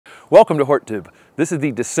Welcome to HortTube. This is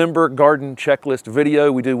the December garden checklist video.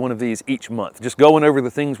 We do one of these each month, just going over the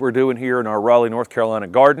things we're doing here in our Raleigh, North Carolina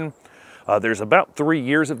garden. There's about 3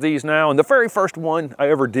 years of these now, and the very first one I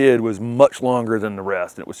ever did was much longer than the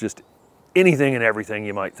rest. It was just anything and everything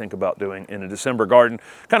you might think about doing in a December garden.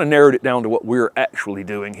 Kind of narrowed it down to what we're actually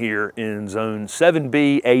doing here in Zone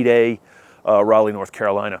 7B, 8A, Raleigh, North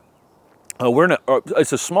Carolina.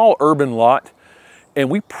 It's a small urban lot, and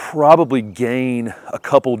we probably gain a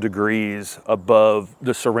couple degrees above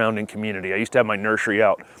the surrounding community. I used to have my nursery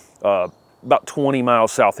out about 20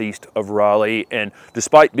 miles southeast of Raleigh, and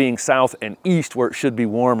despite being south and east where it should be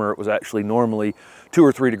warmer, it was actually normally 2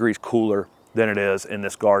 or 3 degrees cooler than it is in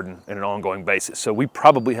this garden on an ongoing basis. So we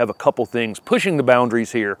probably have a couple things pushing the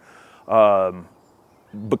boundaries here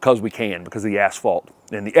because we can, because of the asphalt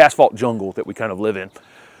and the asphalt jungle that we kind of live in.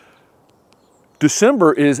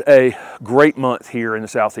 December is a great month here in the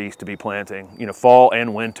southeast to be planting, fall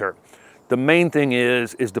and winter. The main thing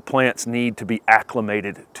is the plants need to be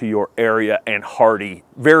acclimated to your area and hardy,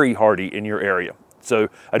 very hardy in your area. So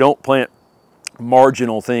I don't plant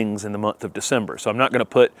marginal things in the month of December. So I'm not going to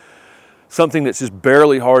put something that's just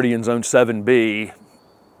barely hardy in Zone 7B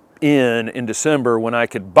in December when I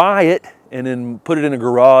could buy it and then put it in a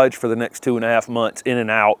garage for the next 2.5 months in and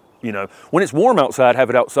out. When it's warm outside, have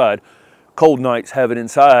it outside. Cold nights, have it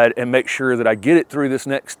inside, and make sure that I get it through this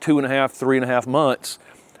next 2.5, 3.5 months,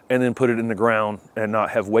 and then put it in the ground and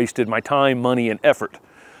not have wasted my time, money, and effort.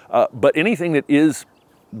 But anything that is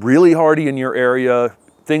really hardy in your area,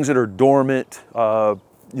 things that are dormant,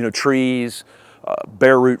 trees,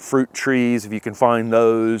 bare root fruit trees, if you can find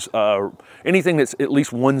those, anything that's at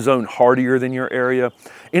least one zone hardier than your area,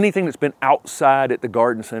 anything that's been outside at the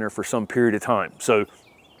garden center for some period of time. So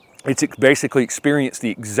it's basically experienced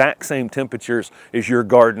the exact same temperatures as your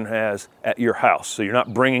garden has at your house. So you're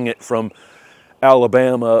not bringing it from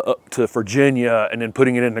Alabama up to Virginia and then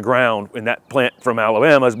putting it in the ground, and that plant from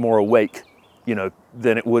Alabama is more awake,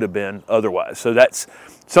 than it would have been otherwise. So that's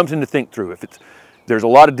something to think through. There's a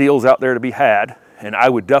lot of deals out there to be had, and I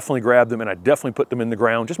would definitely grab them, and I definitely put them in the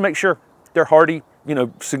ground. Just make sure they're hardy,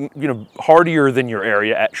 hardier than your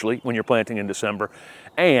area actually when you're planting in December,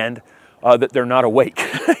 and that they're not awake,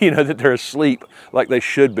 that they're asleep like they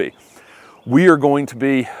should be. We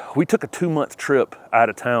took a 2-month trip out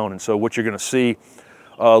of town, and so what you're gonna see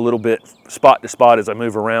a little bit spot to spot as I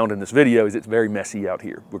move around in this video is it's very messy out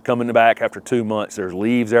here. We're coming back after 2 months. There's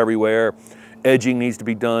leaves everywhere. Edging needs to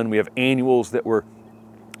be done. We have annuals that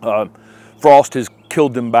frost has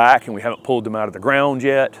killed them back, and we haven't pulled them out of the ground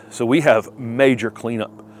yet. So we have major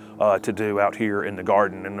cleanup to do out here in the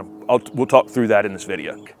garden, and we'll talk through that in this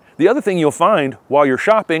video. The other thing you'll find while you're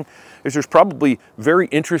shopping is there's probably very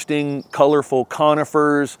interesting, colorful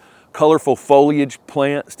conifers, colorful foliage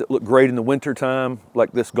plants that look great in the wintertime,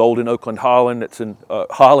 like this golden Oakland holly that's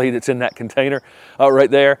in that container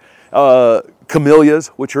right there. Camellias,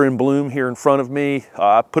 which are in bloom here in front of me.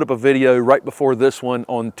 I put up a video right before this one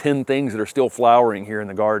on 10 things that are still flowering here in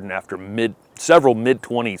the garden after several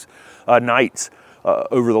mid-20s nights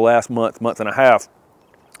over the last month and a half.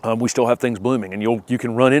 We still have things blooming, and you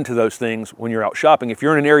can run into those things when you're out shopping. If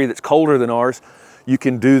you're in an area that's colder than ours, you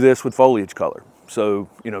can do this with foliage color. So,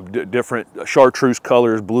 different chartreuse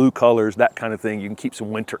colors, blue colors, that kind of thing. You can keep some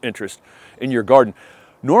winter interest in your garden.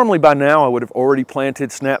 Normally by now I would have already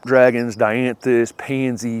planted snapdragons, dianthus,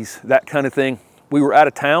 pansies, that kind of thing. We were out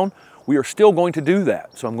of town. We are still going to do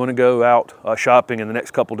that. So I'm going to go out shopping in the next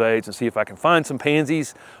couple days and see if I can find some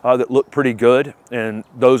pansies that look pretty good, and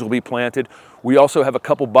those will be planted. We also have a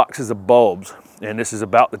couple boxes of bulbs, and this is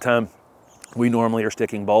about the time we normally are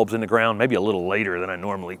sticking bulbs in the ground, maybe a little later than I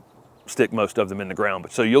normally stick most of them in the ground.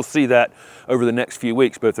 But so you'll see that over the next few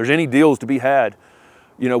weeks. But if there's any deals to be had,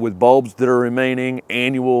 with bulbs that are remaining,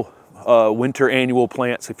 winter annual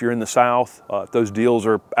plants, if you're in the South, if those deals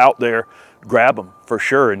are out there, grab them for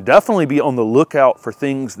sure. And definitely be on the lookout for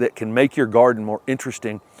things that can make your garden more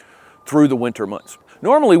interesting through the winter months.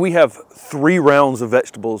 Normally we have 3 rounds of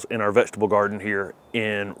vegetables in our vegetable garden here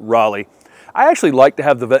in Raleigh. I actually like to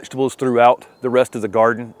have the vegetables throughout the rest of the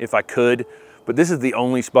garden if I could, but this is the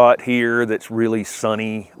only spot here that's really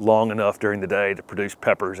sunny long enough during the day to produce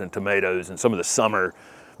peppers and tomatoes and some of the summer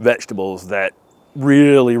vegetables that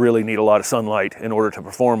really need a lot of sunlight in order to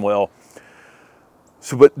perform well.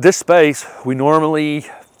 So, but this space, we normally,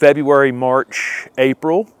 February, March,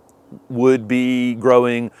 April, would be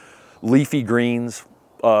growing leafy greens,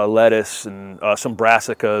 lettuce, and some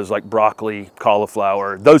brassicas like broccoli,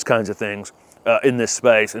 cauliflower, those kinds of things in this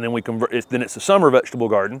space. And then then it's a summer vegetable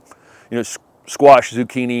garden, squash,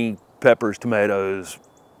 zucchini, peppers, tomatoes,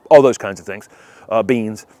 all those kinds of things,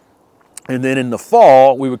 beans. And then in the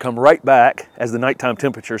fall, we would come right back as the nighttime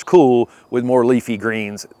temperatures cool with more leafy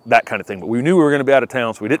greens, that kind of thing. But we knew we were going to be out of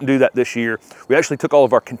town, so we didn't do that this year. We actually took all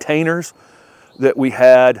of our containers that we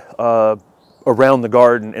had around the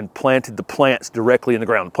garden and planted the plants directly in the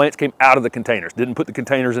ground. The plants came out of the containers, didn't put the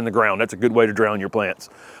containers in the ground. That's a good way to drown your plants,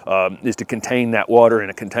 is to contain that water in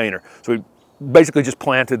a container. So we basically just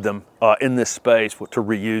planted them in this space to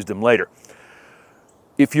reuse them later.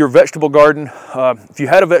 If your vegetable garden, if you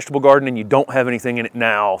had a vegetable garden and you don't have anything in it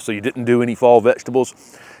now, so you didn't do any fall vegetables,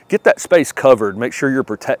 get that space covered. Make sure you're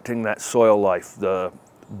protecting that soil life, the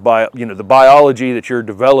biology that you're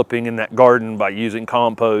developing in that garden by using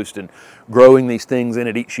compost and growing these things in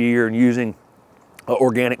it each year and using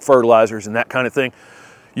organic fertilizers and that kind of thing.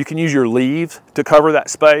 You can use your leaves to cover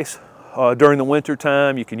that space. During the winter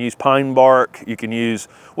time, you can use pine bark, you can use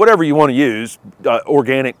whatever you want to use,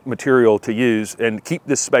 organic material to use, and keep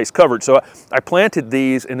this space covered. So I planted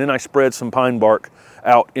these, and then I spread some pine bark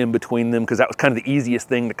out in between them because that was kind of the easiest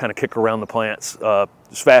thing to kind of kick around the plants.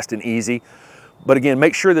 It's fast and easy. But again,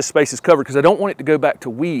 make sure this space is covered because I don't want it to go back to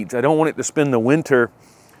weeds. I don't want it to spend the winter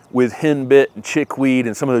with henbit and chickweed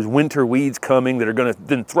and some of those winter weeds coming that are going to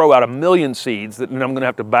then throw out a million seeds that then I'm going to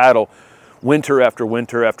have to battle winter after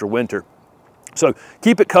winter after winter. So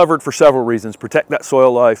keep it covered for several reasons. Protect that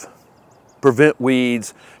soil life, prevent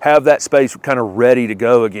weeds, have that space kind of ready to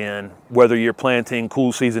go again, whether you're planting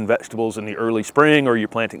cool season vegetables in the early spring or you're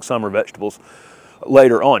planting summer vegetables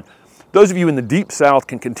later on. Those of you in the deep south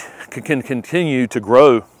can continue to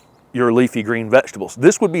grow your leafy green vegetables.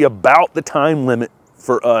 This would be about the time limit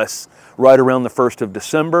for us right around the 1st of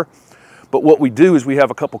December. But what we do is we have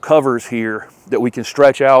a couple covers here that we can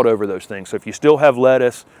stretch out over those things. So if you still have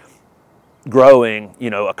lettuce growing, you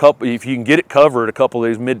know, if you can get it covered a couple of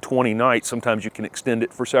these mid-20 nights, sometimes you can extend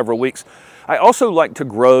it for several weeks. I also like to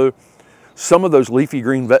grow some of those leafy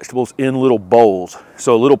green vegetables in little bowls.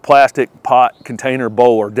 So a little plastic pot, container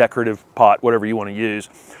bowl, or decorative pot, whatever you want to use,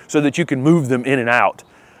 so that you can move them in and out.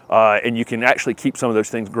 And you can actually keep some of those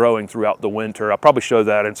things growing throughout the winter. I'll probably show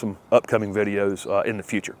that in some upcoming videos in the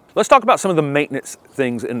future. Let's talk about some of the maintenance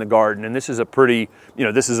things in the garden. And this is a pretty,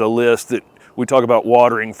 this is a list that we talk about: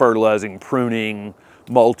 watering, fertilizing, pruning,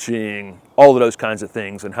 mulching, all of those kinds of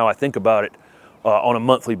things, and how I think about it on a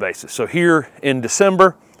monthly basis. So here in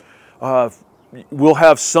December, we'll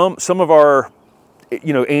have some of our,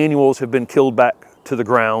 annuals have been killed back to the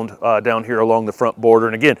ground down here along the front border.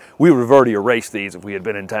 And again, we would have already erased these if we had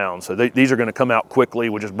been in town. So these are going to come out quickly.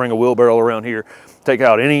 We'll just bring a wheelbarrow around here, take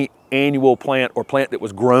out any annual plant or plant that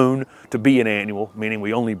was grown to be an annual, meaning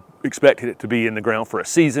we only expected it to be in the ground for a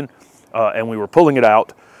season, and we were pulling it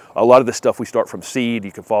out. A lot of this stuff we start from seed.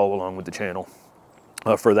 You can follow along with the channel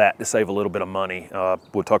for that to save a little bit of money.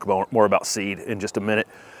 We'll talk more about seed in just a minute.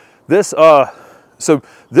 So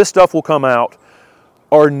this stuff will come out.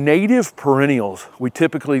 Our native perennials, we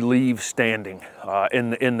typically leave standing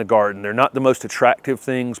in the garden. They're not the most attractive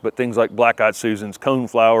things, but things like black-eyed Susans,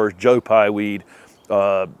 coneflowers, Joe Pye weed,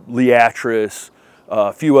 liatris,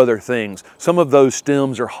 a few other things. Some of those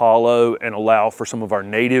stems are hollow and allow for some of our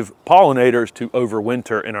native pollinators to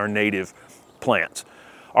overwinter in our native plants.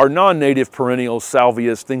 Our non-native perennials,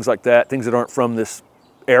 salvias, things like that, things that aren't from this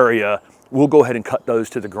area, we'll go ahead and cut those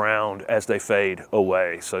to the ground as they fade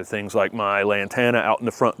away. So things like my lantana out in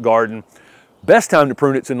the front garden, best time to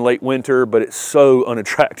prune it's in late winter, but it's so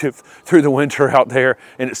unattractive through the winter out there,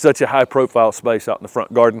 and it's such a high profile space out in the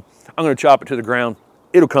front garden. I'm gonna chop it to the ground.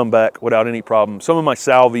 It'll come back without any problem. Some of my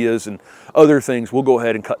salvias and other things, we'll go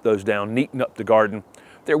ahead and cut those down, neaten up the garden.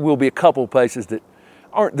 There will be a couple places that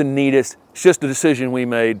aren't the neatest. It's just a decision we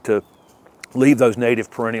made to leave those native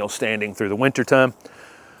perennials standing through the winter time.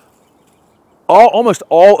 Almost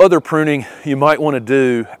all other pruning you might want to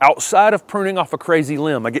do outside of pruning off a crazy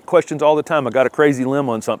limb. I get questions all the time. I got a crazy limb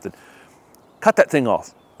on something. Cut that thing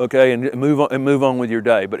off, okay, and move on with your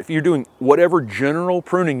day. But if you're doing whatever general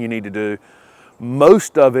pruning you need to do,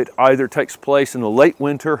 most of it either takes place in the late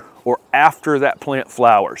winter or after that plant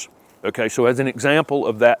flowers. Okay, so as an example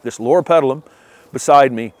of that, this loropetalum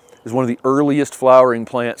beside me is one of the earliest flowering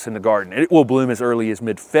plants in the garden. And it will bloom as early as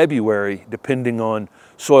mid-February, depending on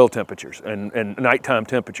soil temperatures and nighttime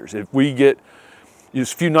temperatures. If we get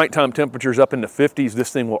just a few nighttime temperatures up in the 50s,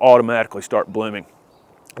 this thing will automatically start blooming.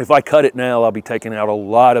 If I cut it now, I'll be taking out a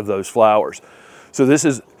lot of those flowers. So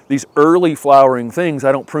these early flowering things,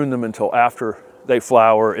 I don't prune them until after they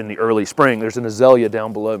flower in the early spring. There's an azalea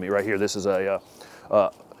down below me right here. This is a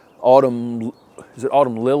autumn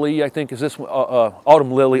lily, I think, is this one?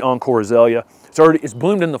 Autumn lily encore azalea. It's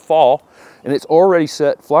bloomed in the fall, and it's already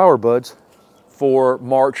set flower buds for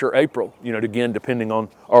March or April, again, depending on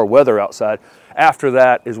our weather outside. After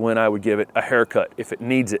that is when I would give it a haircut if it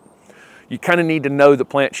needs it. You kind of need to know the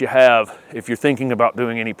plants you have if you're thinking about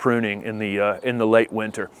doing any pruning in the late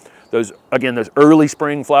winter. Those early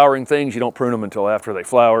spring flowering things, you don't prune them until after they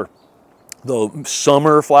flower. The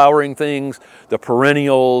summer flowering things, the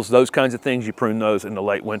perennials, those kinds of things, you prune those in the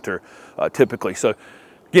late winter typically. So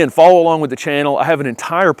again, follow along with the channel. I have an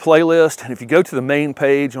entire playlist, and if you go to the main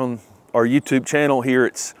page on our YouTube channel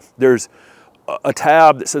here, there's a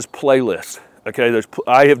tab that says playlist. Okay,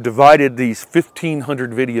 I have divided these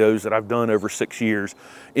 1,500 videos that I've done over 6 years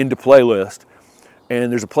into playlist,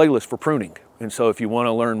 and there's a playlist for pruning. And so if you want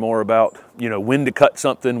to learn more about, when to cut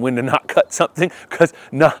something, when to not cut something, because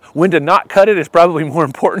when to not cut it is probably more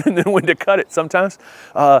important than when to cut it sometimes,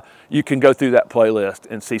 you can go through that playlist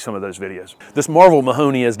and see some of those videos. This Marvel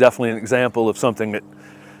Mahoney is definitely an example of something that,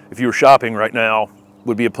 if you were shopping right now,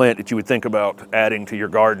 would be a plant that you would think about adding to your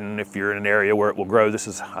garden if you're in an area where it will grow.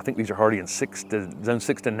 I think these are hardy in zone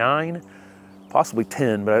 6 to 9, possibly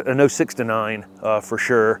 10, but I know 6 to 9 for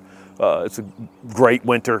sure. It's a great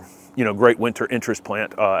winter, interest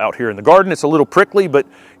plant out here in the garden. It's a little prickly, but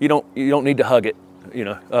you don't need to hug it.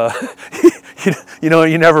 You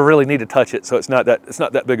never really need to touch it, so it's not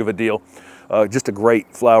that big of a deal. Just a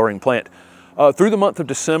great flowering plant. Through the month of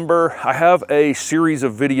December, I have a series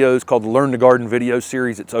of videos called the Learn to Garden video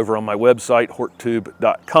series. It's over on my website,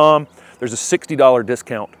 HortTube.com. There's a $60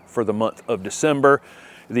 discount for the month of December.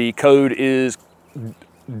 The code is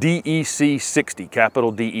DEC60,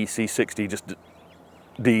 capital DEC60, just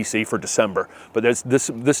DEC for December. But this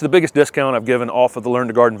is the biggest discount I've given off of the Learn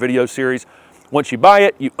to Garden video series. Once you buy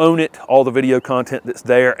it, you own it, all the video content that's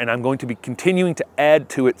there, and I'm going to be continuing to add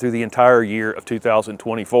to it through the entire year of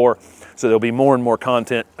 2024. So there'll be more and more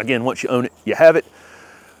content. Again, once you own it, you have it.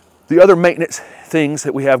 The other maintenance things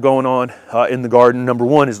that we have going on in the garden, number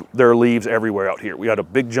one is there are leaves everywhere out here. We got a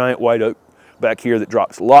big giant white oak back here that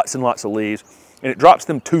drops lots and lots of leaves, and it drops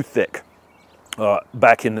them too thick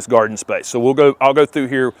back in this garden space. So I'll go through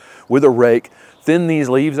here with a rake, thin these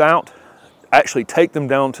leaves out, actually take them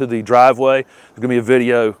down to the driveway. There's gonna be a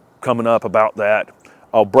video coming up about that.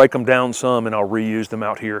 I'll break them down some and I'll reuse them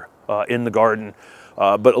out here in the garden,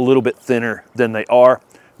 but a little bit thinner than they are.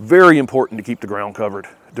 Very important to keep the ground covered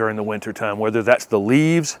during the winter time, whether that's the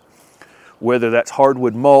leaves, whether that's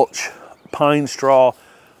hardwood mulch, pine straw,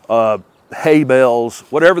 hay bales,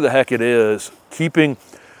 whatever the heck it is, keeping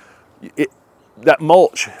that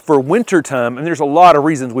mulch for winter time. And there's a lot of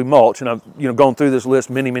reasons we mulch, and I've gone through this list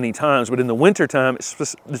many times, but in the winter time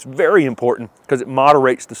it's very important because it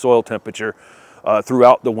moderates the soil temperature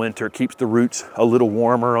throughout the winter, keeps the roots a little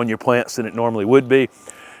warmer on your plants than it normally would be.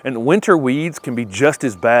 And the winter weeds can be just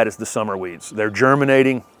as bad as the summer weeds. They're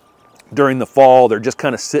germinating during the fall, they're just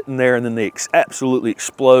kind of sitting there, and then they absolutely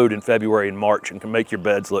explode in February and March and can make your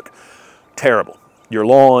beds look terrible. Your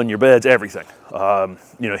lawn, your beds, everything.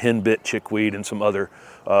 Henbit, chickweed, and some other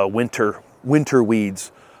winter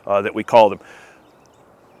weeds that we call them.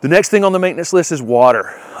 The next thing on the maintenance list is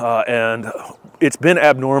water, and it's been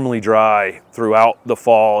abnormally dry throughout the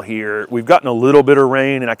fall here. We've gotten a little bit of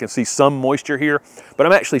rain, and I can see some moisture here, but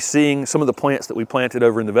I'm actually seeing some of the plants that we planted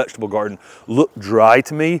over in the vegetable garden look dry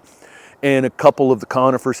to me, and a couple of the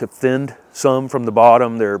conifers have thinned some from the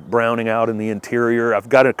bottom. They're browning out in the interior. I've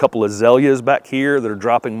got a couple of azaleas back here that are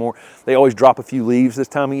dropping more. They always drop a few leaves this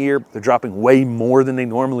time of year. They're dropping way more than they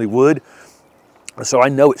normally would. So I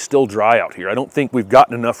know it's still dry out here. I don't think we've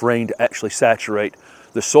gotten enough rain to actually saturate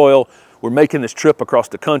the soil. We're making this trip across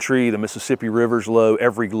the country. The Mississippi River's low.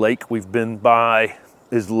 Every lake we've been by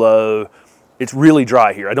is low. It's really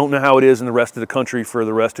dry here. I don't know how it is in the rest of the country for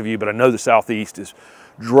the rest of you, but I know the Southeast is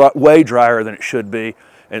way drier than it should be.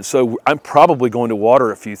 And so I'm probably going to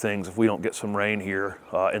water a few things if we don't get some rain here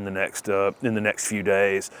in the next few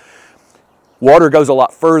days. Water goes a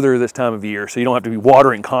lot further this time of year, so you don't have to be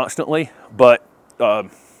watering constantly, but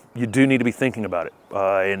you do need to be thinking about it.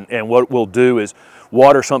 And what we'll do is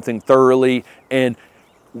water something thoroughly, and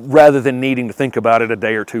rather than needing to think about it a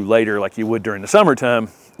day or two later like you would during the summertime,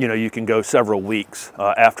 you can go several weeks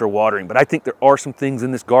after watering. But I think there are some things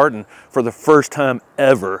in this garden for the first time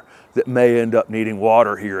ever that may end up needing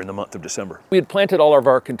water here in the month of December. We had planted all of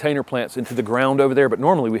our container plants into the ground over there, but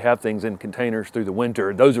normally we have things in containers through the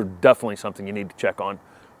winter. Those are definitely something you need to check on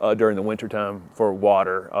during the winter time for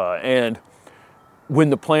water. And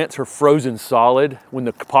when the plants are frozen solid, when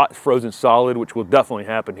the pot's frozen solid, which will definitely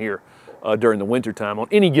happen here during the winter time, on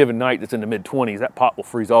any given night that's in the mid-20s, that pot will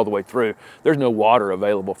freeze all the way through. There's no water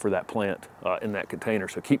available for that plant in that container,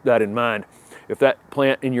 so keep that in mind. If that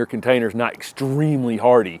plant in your container is not extremely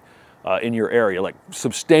hardy, in your area, like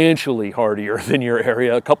substantially hardier than your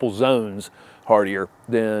area, a couple zones hardier,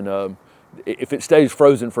 then if it stays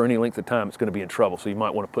frozen for any length of time, it's going to be in trouble. So you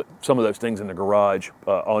might want to put some of those things in the garage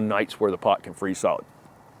on nights where the pot can freeze solid.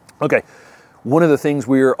 Okay, one of the things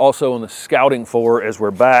we're also on the scouting for as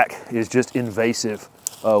we're back is just invasive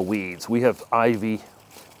weeds. We have ivy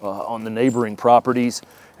on the neighboring properties,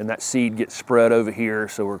 and that seed gets spread over here,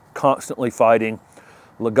 so we're constantly fighting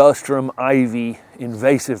ligustrum, ivy,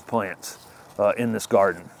 invasive plants in this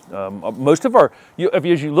garden. Most of our,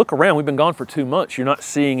 as you look around, we've been gone for 2 months, you're not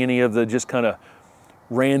seeing any of the just kind of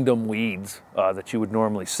random weeds that you would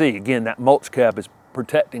normally see. Again, that mulch cap is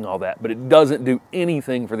protecting all that, but it doesn't do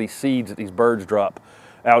anything for these seeds that these birds drop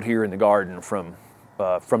out here in the garden from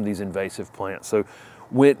these invasive plants. So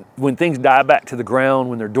when things die back to the ground,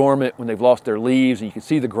 when they're dormant, when they've lost their leaves, and you can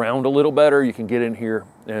see the ground a little better, you can get in here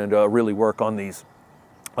and really work on these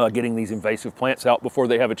getting these invasive plants out before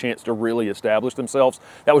they have a chance to really establish themselves.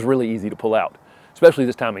 That was really easy to pull out, especially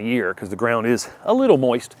this time of year, because the ground is a little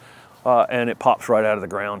moist and it pops right out of the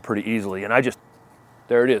ground pretty easily. And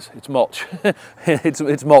there it is, it's mulch.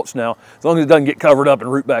 it's mulch now, as long as it doesn't get covered up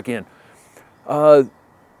and root back in.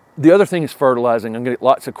 The other thing is fertilizing. I'm going to get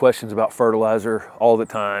lots of questions about fertilizer all the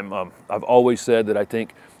time. I've always said that I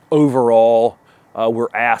think overall we're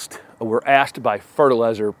asked by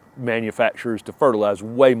fertilizer manufacturers to fertilize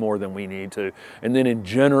way more than we need to. And then in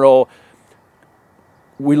general,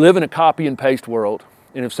 we live in a copy and paste world.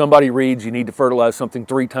 And if somebody reads you need to fertilize something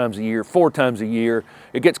 3 times a year, 4 times a year,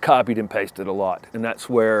 it gets copied and pasted a lot. And that's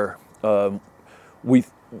where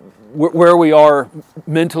where we are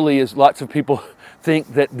mentally is lots of people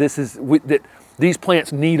think that that these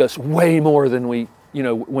plants need us way more than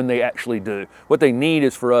when they actually do. What they need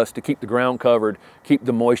is for us to keep the ground covered, keep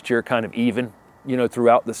the moisture kind of even,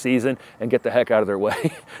 throughout the season, and get the heck out of their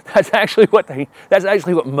way. That's actually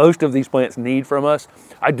what most of these plants need from us.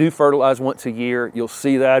 I do fertilize once a year. You'll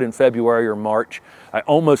see that in February or March. I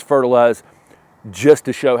almost fertilize just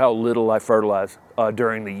to show how little I fertilize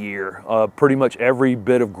during the year. Pretty much every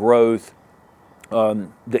bit of growth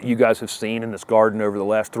that you guys have seen in this garden over the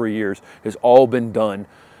last 3 years has all been done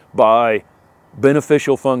by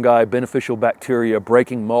beneficial fungi, beneficial bacteria,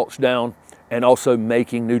 breaking mulch down, and also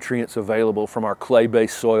making nutrients available from our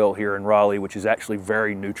clay-based soil here in Raleigh, which is actually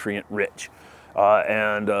very nutrient rich.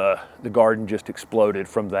 The garden just exploded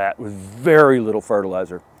from that with very little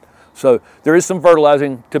fertilizer. So there is some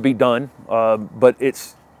fertilizing to be done, but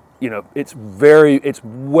it's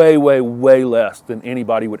way, way, way less than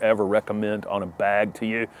anybody would ever recommend on a bag to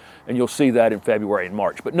you. And you'll see that in February and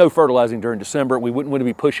March. But no fertilizing during December. We wouldn't want to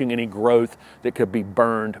be pushing any growth that could be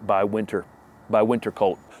burned by winter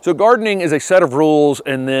cold. So gardening is a set of rules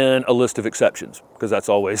and then a list of exceptions, because that's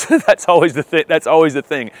always the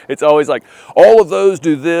thing. It's always like all of those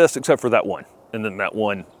do this except for that one, and then that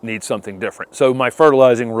one needs something different. So my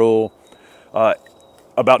fertilizing rule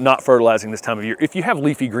about not fertilizing this time of year, if you have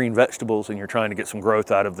leafy green vegetables and you're trying to get some growth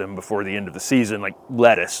out of them before the end of the season, like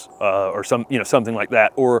lettuce or something like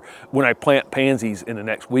that, or when I plant pansies in the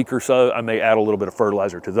next week or so, I may add a little bit of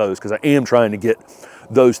fertilizer to those, because I am trying to get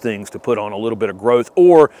those things to put on a little bit of growth,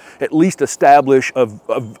 or at least establish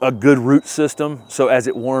a good root system, so as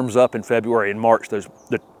it warms up in February and March,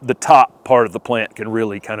 the top part of the plant can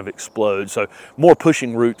really kind of explode. So more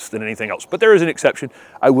pushing roots than anything else. But there is an exception.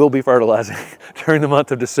 I will be fertilizing during the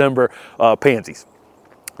month of December pansies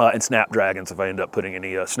and snapdragons if I end up putting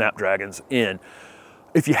any snapdragons in.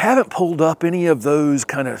 If you haven't pulled up any of those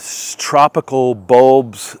kind of tropical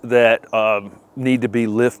bulbs that need to be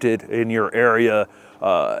lifted in your area,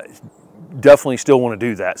 definitely still want to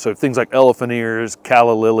do that. So things like elephant ears,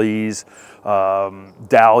 calla lilies,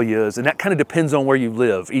 dahlias, and that kind of depends on where you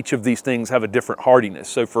live. Each of these things have a different hardiness.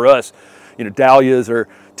 So for us, dahlias are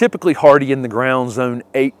typically hardy in the ground zone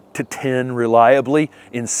 8 to 10 reliably.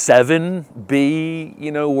 In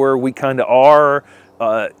 7B, where we kind of are,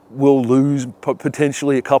 we'll lose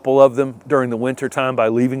potentially a couple of them during the winter time by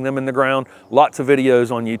leaving them in the ground. Lots of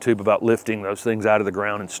videos on YouTube about lifting those things out of the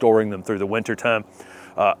ground and storing them through the winter time.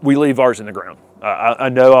 We leave ours in the ground. I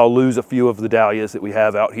know I'll lose a few of the dahlias that we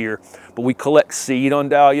have out here, but we collect seed on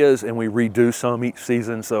dahlias and we redo some each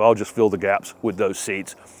season, so I'll just fill the gaps with those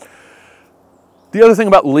seeds. The other thing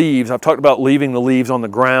about leaves, I've talked about leaving the leaves on the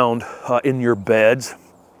ground in your beds.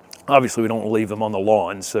 Obviously, we don't want to leave them on the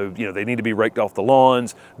lawns, so they need to be raked off the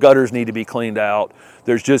lawns. Gutters need to be cleaned out.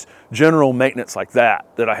 There's just general maintenance like that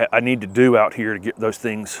I need to do out here to get those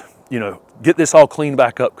things, get this all cleaned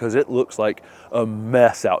back up, because it looks like a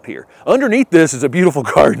mess out here. Underneath this is a beautiful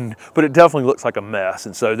garden, but it definitely looks like a mess,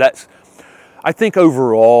 and so I think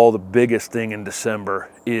overall the biggest thing in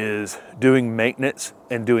December is doing maintenance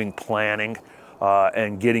and doing planning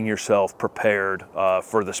and getting yourself prepared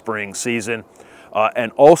for the spring season.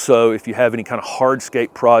 And also, if you have any kind of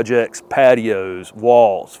hardscape projects, patios,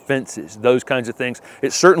 walls, fences, those kinds of things,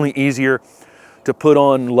 it's certainly easier to put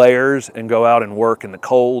on layers and go out and work in the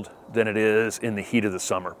cold than it is in the heat of the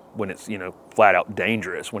summer when it's, you know, flat out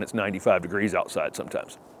dangerous when it's 95 degrees outside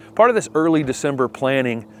sometimes. Part of this early December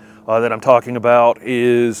planning that I'm talking about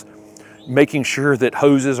is making sure that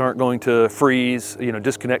hoses aren't going to freeze, you know,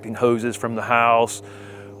 disconnecting hoses from the house.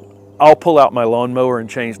 I'll pull out my lawnmower and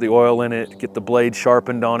change the oil in it, get the blade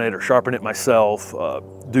sharpened on it or sharpen it myself,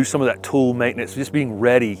 do some of that tool maintenance, just being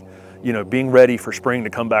ready, you know, being ready for spring to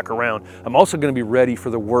come back around. I'm also going to be ready for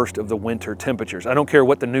the worst of the winter temperatures. I don't care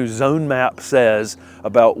what the new zone map says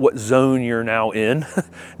about what zone you're now in.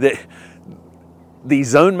 The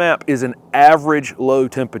zone map is an average low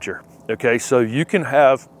temperature, okay? So you can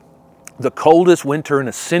have the coldest winter in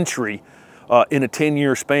a century in a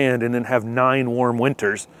 10-year span and then have 9 warm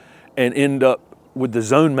winters and end up with the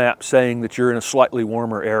zone map saying that you're in a slightly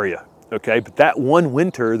warmer area, okay? But that one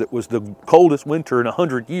winter that was the coldest winter in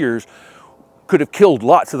 100 years could have killed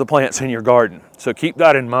lots of the plants in your garden. So keep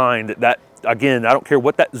that in mind, that again, I don't care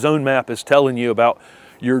what that zone map is telling you about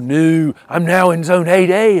your new, I'm now in zone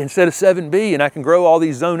 8A instead of 7B and I can grow all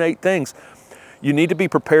these zone 8 things. You need to be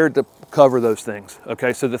prepared to cover those things,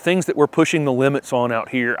 okay? So the things that we're pushing the limits on out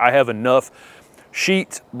here, I have enough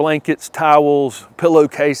sheets, blankets, towels,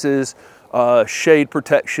 pillowcases, shade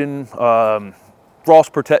protection,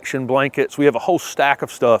 frost protection blankets. We have a whole stack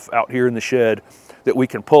of stuff out here in the shed that we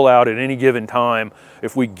can pull out at any given time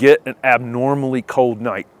if we get an abnormally cold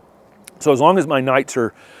night. So as long as my nights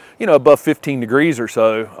are, you know, above 15 degrees or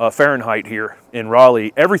so Fahrenheit here in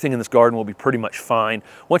Raleigh, everything in this garden will be pretty much fine.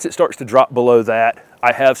 Once it starts to drop below that,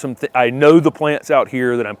 I know the plants out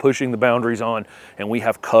here that I'm pushing the boundaries on, and we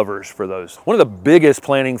have covers for those. One of the biggest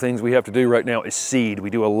planting things we have to do right now is seed.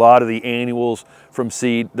 We do a lot of the annuals from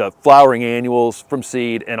seed, the flowering annuals from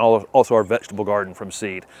seed, and also our vegetable garden from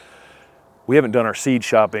seed. We haven't done our seed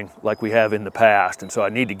shopping like we have in the past, and so I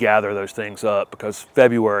need to gather those things up because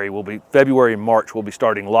February and March we'll be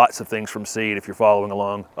starting lots of things from seed if you're following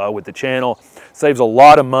along with the channel. Saves a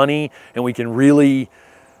lot of money, and we can really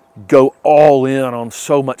go all in on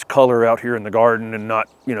so much color out here in the garden and not,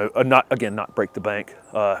 you know, not break the bank,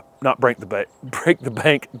 break the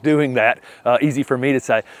bank doing that. Easy for me to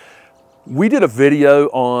say. We did a video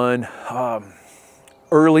on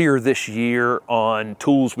earlier this year on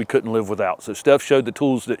tools we couldn't live without. So Steph showed the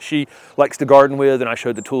tools that she likes to garden with, and I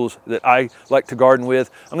showed the tools that I like to garden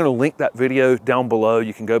with. I'm going to link that video down below.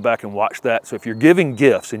 You can go back and watch that. So if you're giving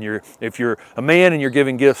gifts, and if you're a man and you're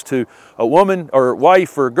giving gifts to a woman or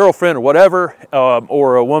wife or girlfriend or whatever,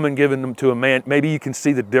 or a woman giving them to a man, maybe you can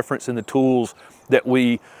see the difference in the tools that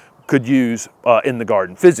we could use in the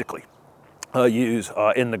garden physically.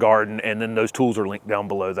 In the garden, and then those tools are linked down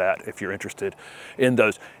below that if you're interested in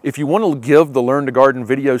those. If you want to give the Learn to Garden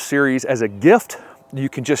video series as a gift, you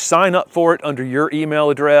can just sign up for it under your email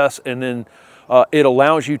address, and then it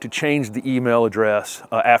allows you to change the email address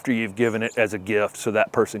after you've given it as a gift so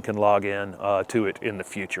that person can log in to it in the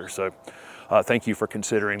future. So thank you for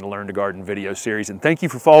considering the Learn to Garden video series, and thank you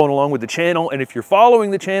for following along with the channel. And if you're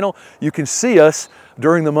following the channel, you can see us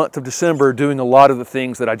during the month of December doing a lot of the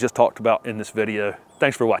things that I just talked about in this video.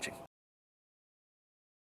 Thanks for watching.